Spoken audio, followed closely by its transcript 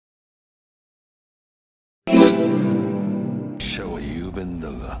弁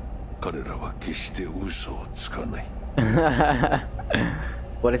だが、彼らは決して嘘をつかない。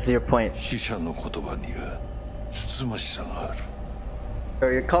What is your point? 死者の言葉にはつつましさがある。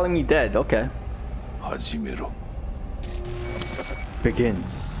So you're calling me dead, okay. 始めろ。Begin.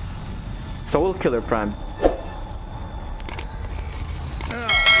 Soul Killer Prime.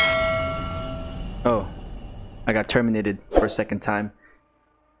 Oh, I got terminated for a second time.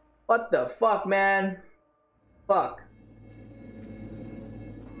 What the fuck, man? Fuck.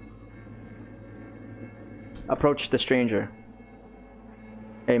 Approach the stranger.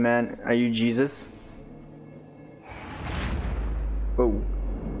 Hey man, are you Jesus? Whoa.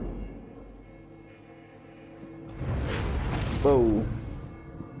 Whoa.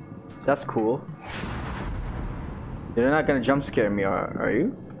 That's cool. You're not gonna jump scare me, are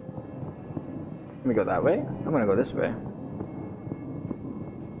you? Let me go that way. I'm gonna go this way.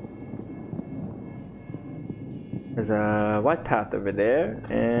 There's a white path over there,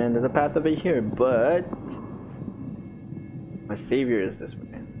 and there's a path over here, but my savior is this way.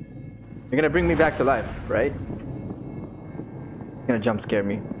 You're gonna bring me back to life, right? You're gonna jump scare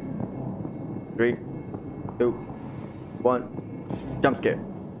me. 3, 2, 1. Jump scare.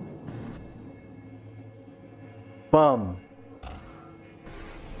 Bum.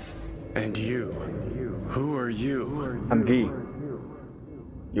 And you? Who are you? I'm V.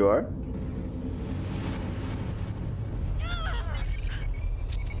 You are?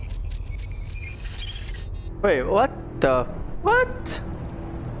 Wait, what the? What?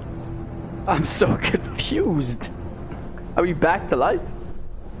 I'm so confused. Are we back to life?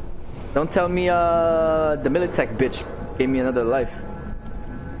 Don't tell me the Militech bitch gave me another life.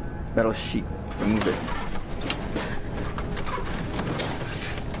 Metal sheet. Remove it.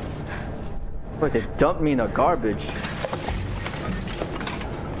 Wait, they dumped me in a garbage.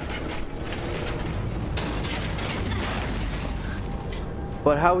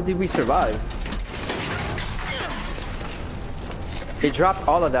 But how did we survive? They dropped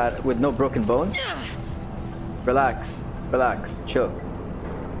all of that with no broken bones? Relax, relax, chill.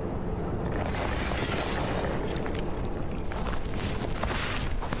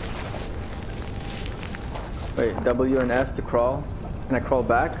 Wait, W and S to crawl. Can I crawl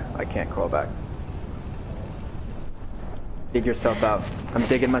back? I can't crawl back. Dig yourself out. I'm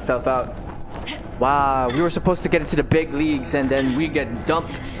digging myself out. Wow, we were supposed to get into the big leagues and then we get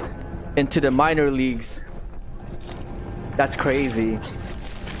dumped into the minor leagues. That's crazy.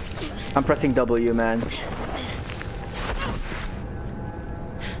 I'm pressing W, man.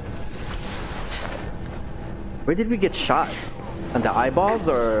 Where did we get shot? On the eyeballs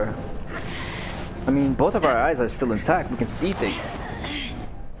or... I mean, both of our eyes are still intact. We can see things.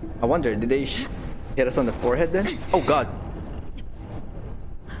 I wonder, did they hit us on the forehead then? Oh god.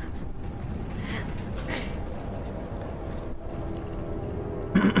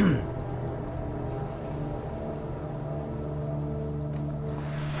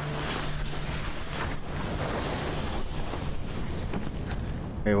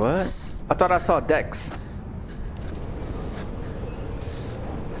 Wait, what? I thought I saw Dex.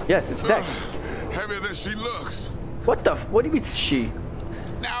 Yes, it's Dex. Heavier than she looks. What the what do you mean she?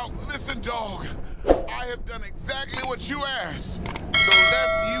 Now, listen, dog. I have done exactly what you asked. So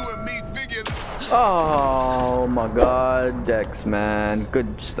let's you and me figure this. Oh my god, Dex, man.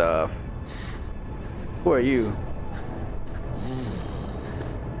 Good stuff. Who are you?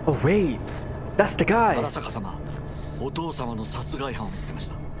 Oh, wait. That's the guy. お父様の殺害犯を見つけまし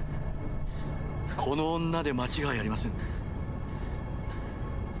た。この女で間違いありません。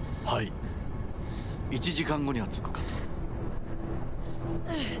はい。1時間後には着くか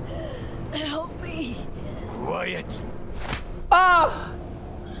と。Help me. Quiet. Ah!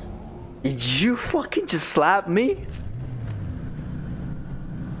 Did you fucking just slap me?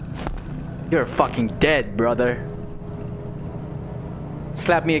 You're fucking dead, brother.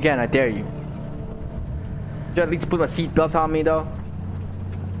 Slap me again, I dare you. Did you at least put my seatbelt on me, though?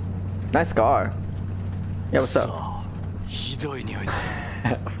 Nice scar. Yeah, what's up?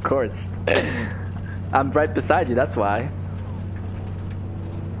 Of course. I'm right beside you, that's why.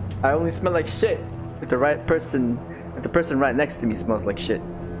 I only smell like shit if the right person, if the person right next to me smells like shit.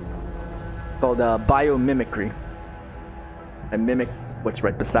 Called biomimicry. I mimic what's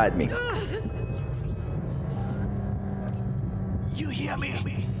right beside me. You hear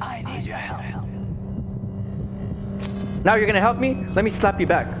me? I need your help. Now you're gonna help me? Let me slap you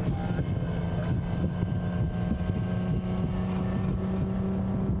back.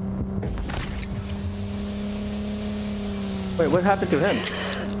 Wait, what happened to him?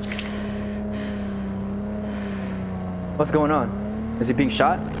 What's going on? Is he being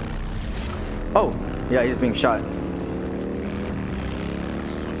shot? Oh, yeah, he's being shot.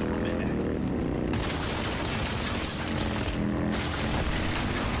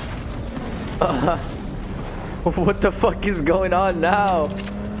 What the fuck is going on now?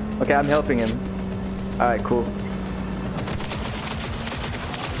 Okay, I'm helping him. Alright, cool.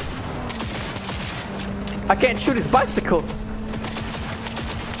 I can't shoot his bicycle.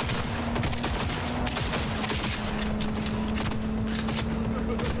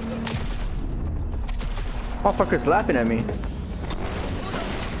 Motherfucker's laughing at me.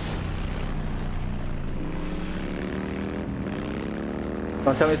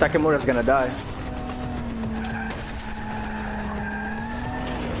 Don't tell me Takemura's gonna die.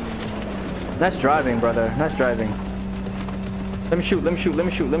 Nice driving, brother. Nice driving. Let me shoot, let me shoot, let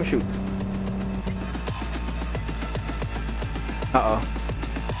me shoot, let me shoot. Uh-oh.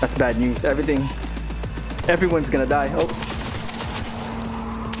 That's bad news. Everyone's gonna die. Oh.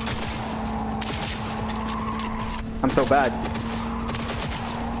 I'm so bad.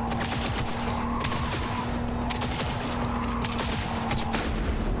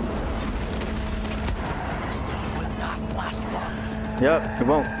 Yep, it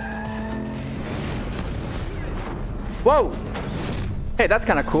won't. Whoa! Hey, that's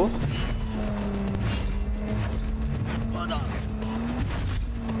kind of cool.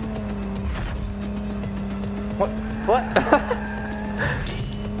 What? What?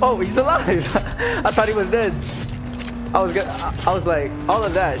 Oh, he's alive! I thought he was dead. I was like, all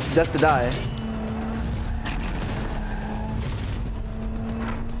of that just to die.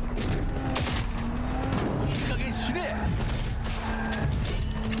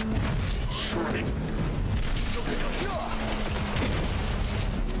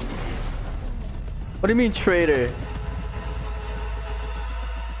 What do you mean, traitor?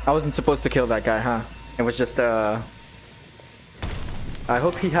 I wasn't supposed to kill that guy, huh? It was just, I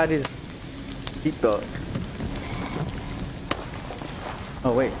hope he had his seatbelt.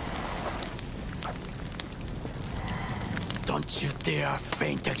 Oh, wait. Don't you dare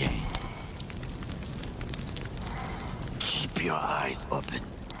faint again. Keep your eyes open.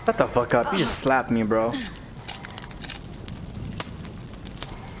 Shut the fuck up. You just slapped me, bro.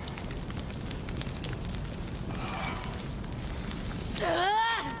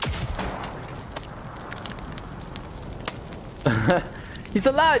 He's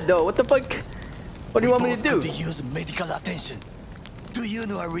alive though. What the fuck? What do you want me to do? We use medical attention. Do you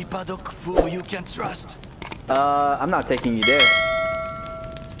know a Reaper Doc who you can trust? I'm not taking you there.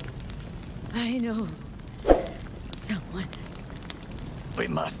 I know someone. We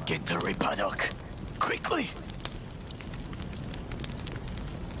must get the Reaper Doc quickly.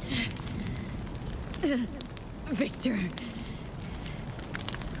 Victor.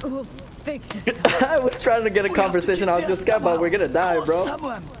 We'll fix it. I was trying to get a conversation out with this guy, but we're gonna die, bro.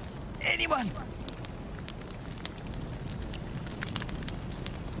 Someone. Anyone.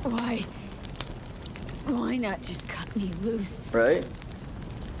 Why not just cut me loose? Right?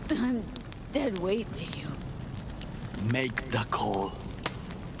 I'm dead weight to you. Make the call.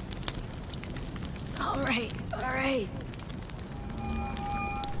 All right, all right.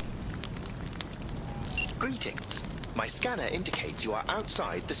 Greetings. My scanner indicates you are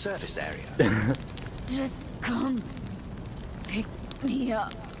outside the service area. Just come pick me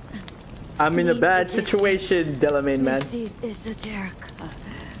up. I'm in a bad situation, Delamain, man. Misty's esoterica.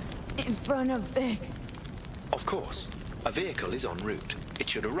 In front of Vix. Of course. A vehicle is en route. It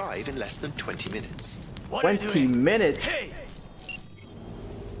should arrive in less than 20 minutes. 20 minutes? Hey!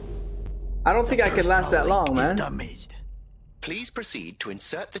 I don't think I can last that long, man. Damaged. Please proceed to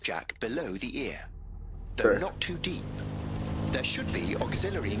insert the jack below the ear, though Sure. not too deep. There should be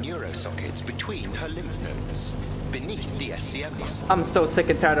auxiliary neuro sockets between her lymph nodes, beneath the SCM muscle. I'm so sick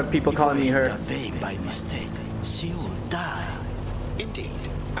and tired of people calling me her. If I hit the vein by mistake, she will die. Indeed,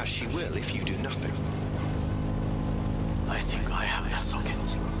 as she will if you do nothing. I think I have the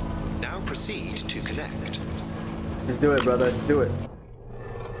socket. Now proceed to connect. Just do it, brother. Just do it.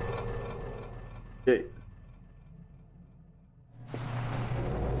 Shit.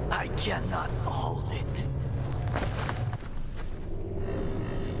 I cannot hold it.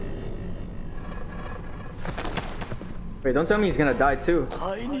 Wait, don't tell me he's gonna die too.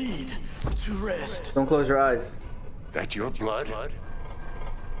 I need to rest. Don't close your eyes. That your blood?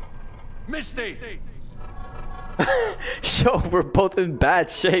 Misty! Yo, we're both in bad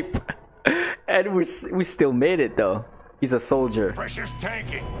shape. And we still made it though. He's a soldier. Pressure's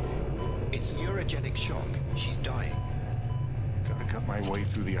tanking. It's neurogenic shock. She's dying. Gotta cut my way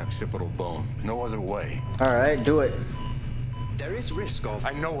through the occipital bone. No other way. Alright, do it. There is risk of...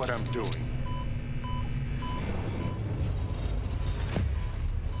 I know what I'm doing.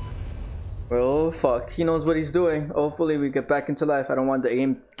 Well, fuck. He knows what he's doing. Hopefully we get back into life. I don't want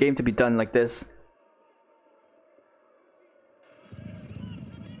the game to be done like this.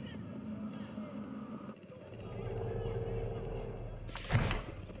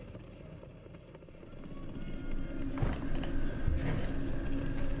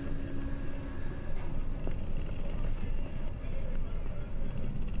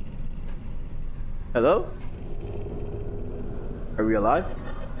 Hello? Are we alive?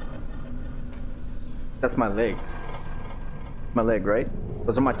 That's my leg. My leg, right?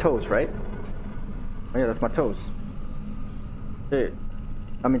 Those are my toes, right? Oh yeah, that's my toes. Hey,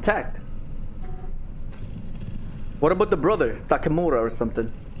 I'm intact. What about the brother? Takemura or something?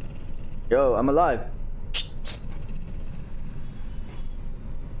 Yo, I'm alive.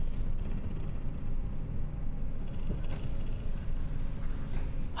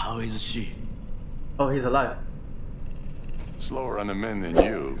 How is she? Oh, he's alive. Slower on the mend than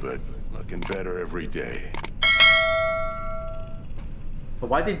you, but looking better every day. But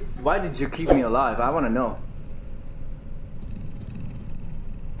why did you keep me alive? I want to know.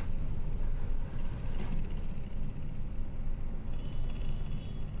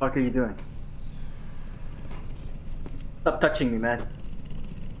 What the fuck are you doing? Stop touching me, man.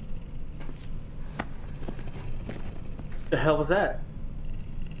 The hell was that?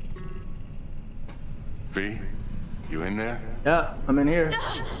 V, you in there? Yeah, I'm in here.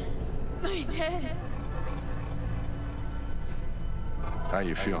 My head. How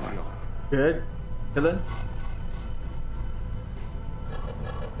you feeling? Good. Chillin'?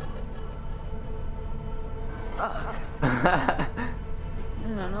 I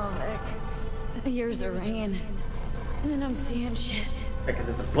don't know, Vic. Years are ringing. And then I'm seeing shit. Because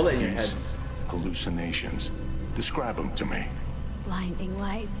it's a bullet in your head. These hallucinations. Describe them to me. Blinding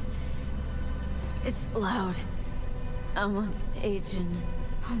lights. It's loud. I'm on stage and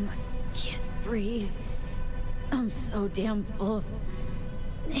almost can't breathe. I'm so damn full of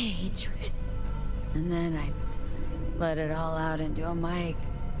hatred. And then I let it all out into a mic,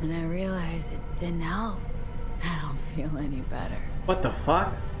 and I realized it didn't help. I don't feel any better. What the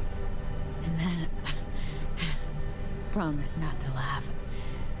fuck? And then promise not to laugh.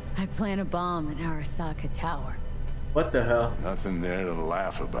 I plant a bomb in Arasaka Tower. What the hell? Nothing there to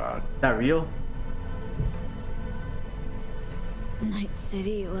laugh about. Is that real? Night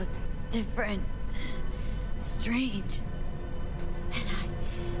City looked different, strange, and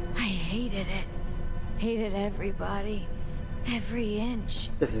I hated it. Hated everybody, every inch.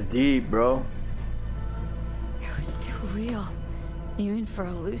 This is deep, bro. It was too real, even for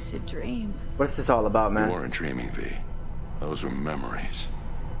a lucid dream. What's this all about, You man? weren't dreaming, V. Those were memories.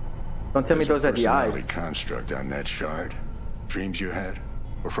 Don't tell me those are the Personality eyes. construct on that shard. Dreams you had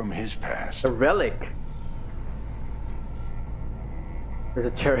were from his past. The relic. There's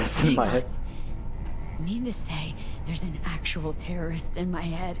a terrorist in my head. You mean to say there's an actual terrorist in my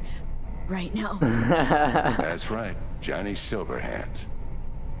head right now? That's right, Johnny Silverhand.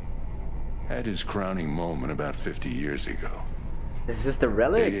 Had his crowning moment about 50 years ago. Is this the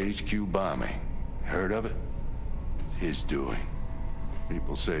relic? AHQ bombing. Heard of it? It's his doing.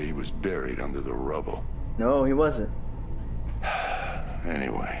 People say he was buried under the rubble. No, he wasn't.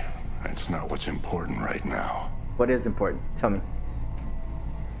 Anyway, that's not what's important right now. What is important? Tell me.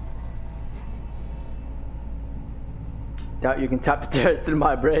 Doubt you can tap the terrorist in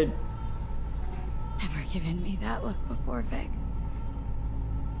my brain. Never given me that look before, Vic.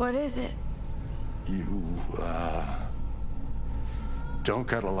 What is it? You, don't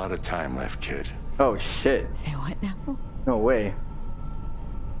got a lot of time left, kid. Oh shit. Say what now? No way.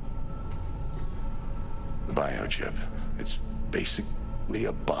 The biochip. It's basically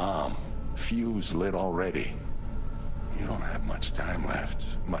a bomb. Fuse lit already. You don't have much time left.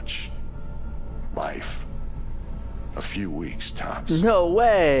 Much life. A few weeks tops. No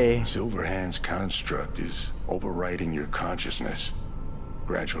way. Silverhand's construct is overriding your consciousness,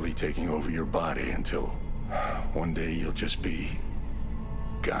 gradually taking over your body until one day you'll just be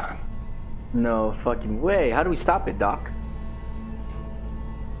gone. No fucking way. How do we stop it, Doc?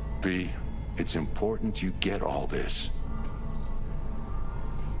 V, it's important you get all this.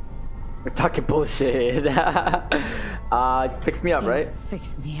 We're talking bullshit. Fix me up, right?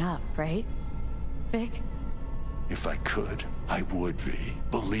 Fix me up, right? Vic? If I could, I would, V.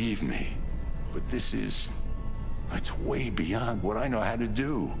 Believe me. But it's way beyond what I know how to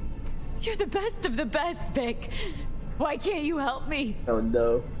do. You're the best of the best, Vic. Why can't you help me? Oh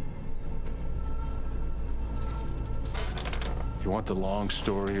no. You want the long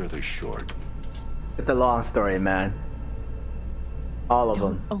story or the short? It's a long story, man. All of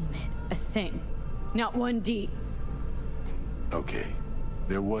Don't them. omit a thing. Not one D. Okay.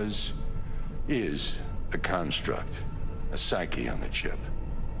 There is a construct, a psyche on the chip.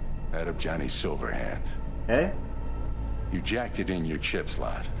 That of Johnny Silverhand. Okay? You jacked it in your chip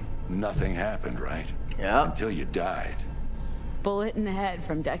slot. Nothing happened, right? Yeah. Until you died. Bullet in the head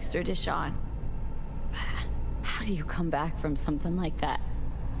from Dexter Deshawn. How do you come back from something like that?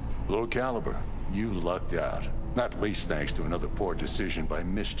 Low caliber. You lucked out. Not least thanks to another poor decision by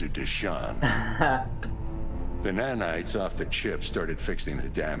Mr. Deshawn. The nanites off the chip started fixing the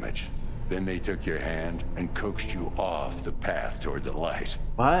damage. Then they took your hand and coaxed you off the path toward the light.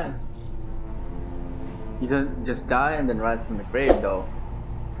 What? You don't just die and then rise from the grave, though.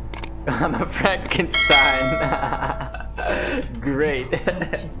 I'm a Frankenstein. Great.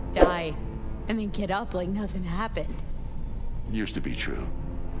 Just die and then get up like nothing happened. Used to be true.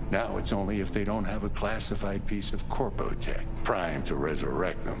 Now it's only if they don't have a classified piece of corpo tech primed to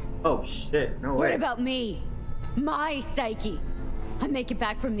resurrect them. Oh shit, no way. What about me? My psyche? I make it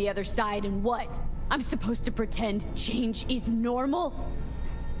back from the other side and what? I'm supposed to pretend change is normal?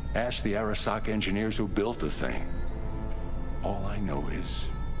 Ask the Arasaka engineers who built the thing. All I know is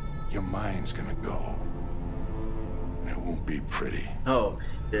your mind's gonna go. It won't be pretty. Oh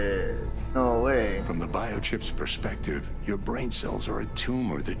shit. No way. From the biochip's perspective, your brain cells are a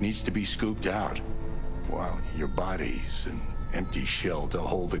tumor that needs to be scooped out, while your body's an empty shell to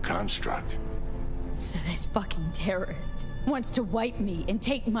hold the construct. So this fucking terrorist wants to wipe me and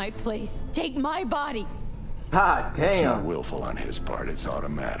take my place, take my body. Ah, damn. It's not willful on his part, it's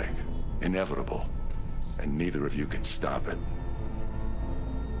automatic, inevitable, and neither of you can stop it.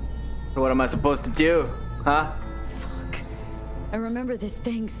 So what am I supposed to do? Huh? Fuck. I remember this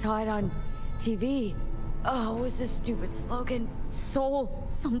thing, saw it on TV. Oh, what was this stupid slogan? Soul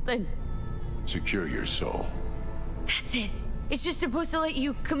something. Secure your soul. That's it. It's just supposed to let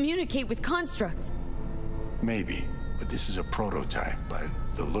you communicate with constructs. Maybe, but this is a prototype by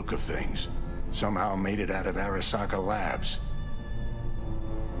the look of things. Somehow made it out of Arasaka Labs.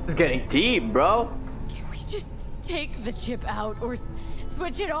 It's getting deep, bro. Can we just take the chip out or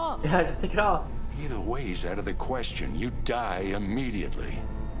switch it off? Yeah, just take it off. Either way's out of the question. You die immediately.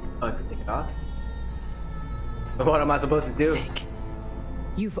 Oh, if you take it off? But what am I supposed to do? Vic,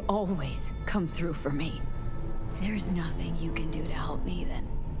 you've always come through for me. If there's nothing you can do to help me, then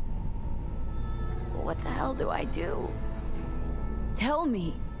what the hell do I do? Tell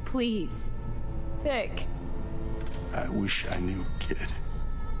me, please. Vic. I wish I knew, kid.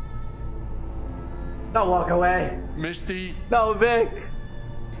 Don't walk away. Misty? No, Vic.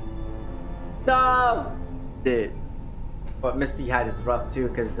 No. Dude. What Misty had is rough too,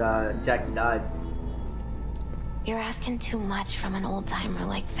 because Jackie died. You're asking too much from an old-timer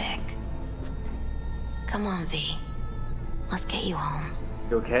like Vic. Come on, V. Let's get you home.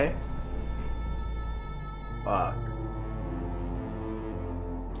 You okay? Fuck.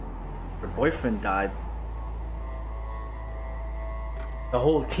 Her boyfriend died. The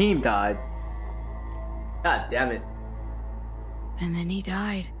whole team died. God damn it. And then he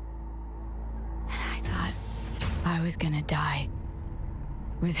died. And I thought I was gonna die.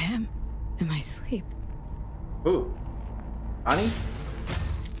 With him in my sleep. Ooh. Ronnie?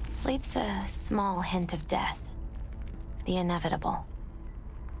 Sleep's a small hint of death. The inevitable.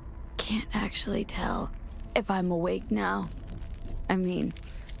 Can't actually tell if I'm awake now. I mean,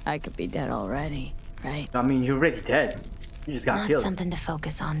 I could be dead already, right? I mean, you're already dead. You just got Not killed. something to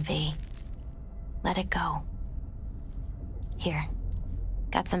focus on, V. Let it go. Here.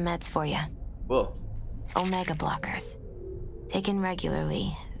 Got some meds for you. Whoa. Omega blockers. Taken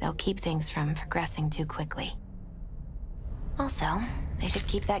regularly, they'll keep things from progressing too quickly. Also, they should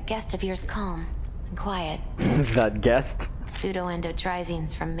keep that guest of yours calm and quiet. That guest?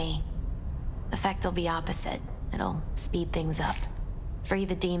 Pseudoendotrizines from me. Effect will be opposite. It'll speed things up. Free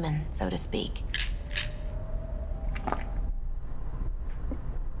the demon, so to speak.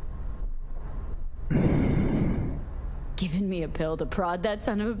 Giving me a pill to prod that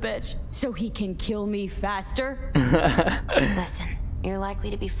son of a bitch so he can kill me faster? Listen, you're likely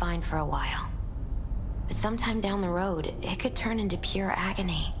to be fine for a while. But sometime down the road, it could turn into pure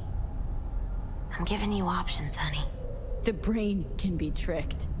agony. I'm giving you options, honey. The brain can be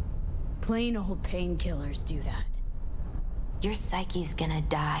tricked. Plain old painkillers do that. Your psyche's gonna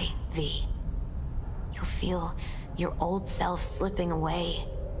die, V. You'll feel your old self slipping away.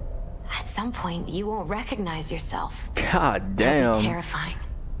 At some point, you won't recognize yourself. God It'll damn. be terrifying.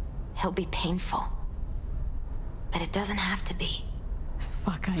 It'll be painful. But it doesn't have to be.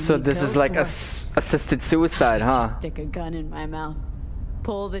 Fuck, I So need this is those like for- assisted suicide, huh? Just stick a gun in my mouth.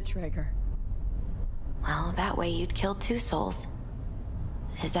 Pull the trigger. Well, that way you'd kill 2 souls.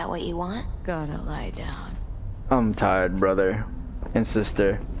 Is that what you want? Gotta lie down. I'm tired, brother and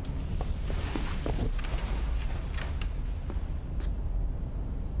sister.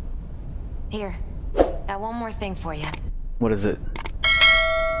 Here. Got one more thing for you. What is it?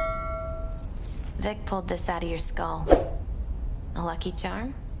 Vic pulled this out of your skull. A lucky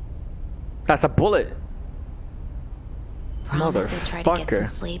charm? That's a bullet. Promise you'll try to get some Motherfucker.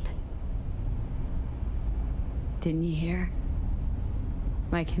 sleep. Didn't you hear?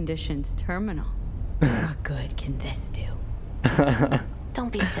 My condition's terminal. What good can this do?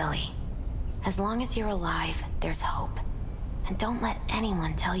 Don't be silly. As long as you're alive, there's hope. And don't let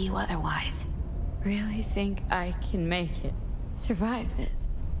anyone tell you otherwise. Really think I can make it? Survive this?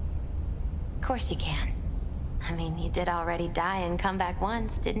 Of course you can. I mean, you did already die and come back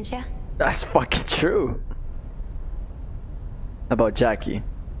once, didn't you? That's fucking true. About Jackie.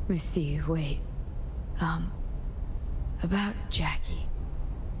 Misty, wait. About Jackie.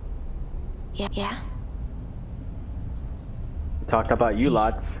 Yeah? Talked about you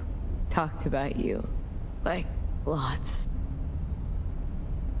lots. Talked about you. Like, lots.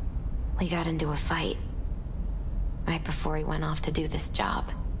 We got into a fight. Right before he went off to do this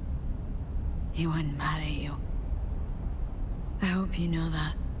job. He wasn't mad at you. I hope you know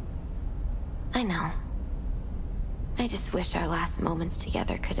that. I know. I just wish our last moments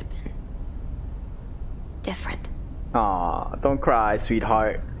together could have been... different. Aw, don't cry,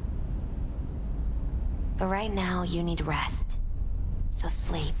 sweetheart. But right now, you need rest. So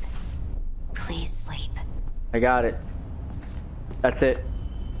sleep. Please sleep. I got it. That's it.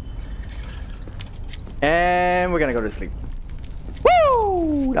 And we're gonna go to sleep.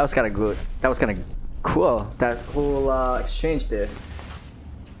 Woo! That was kind of good. That was kind of cool. That whole exchange there.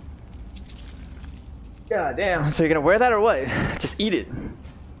 God damn. So you're gonna wear that or what? Just eat it.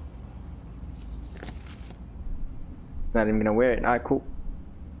 Not even gonna wear it. Alright, cool.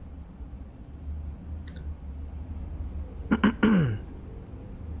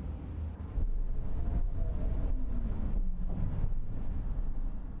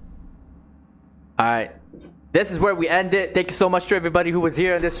 Alright. This is where we end it. Thank you so much to everybody who was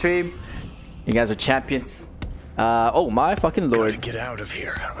here on this stream. You guys are champions. Oh my fucking lord. Gotta get out of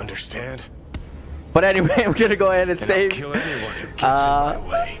here, understand? But anyway, I'm gonna go ahead and save. I'll kill anyone who gets in my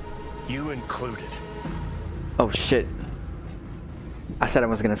way. You included. Oh shit. I said I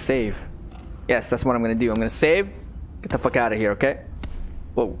was gonna save. Yes, that's what I'm gonna do. I'm gonna save. Get the fuck out of here, okay?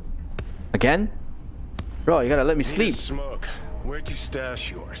 Whoa. Again? Bro, you gotta let me sleep. Smoke. Where'd you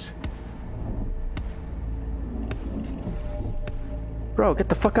stash yours? Bro, get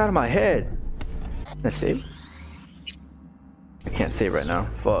the fuck out of my head. Let's save. I can't save right now.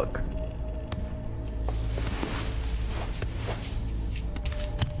 Fuck.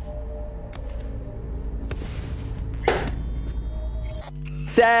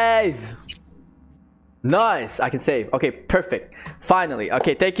 Save! Nice! I can save. Okay, perfect. Finally.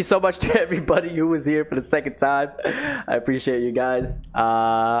 Okay, thank you so much to everybody who was here for the second time. I appreciate you guys.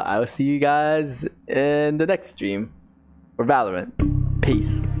 I will see you guys in the next stream for Valorant.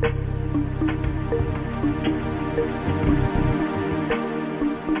 Peace.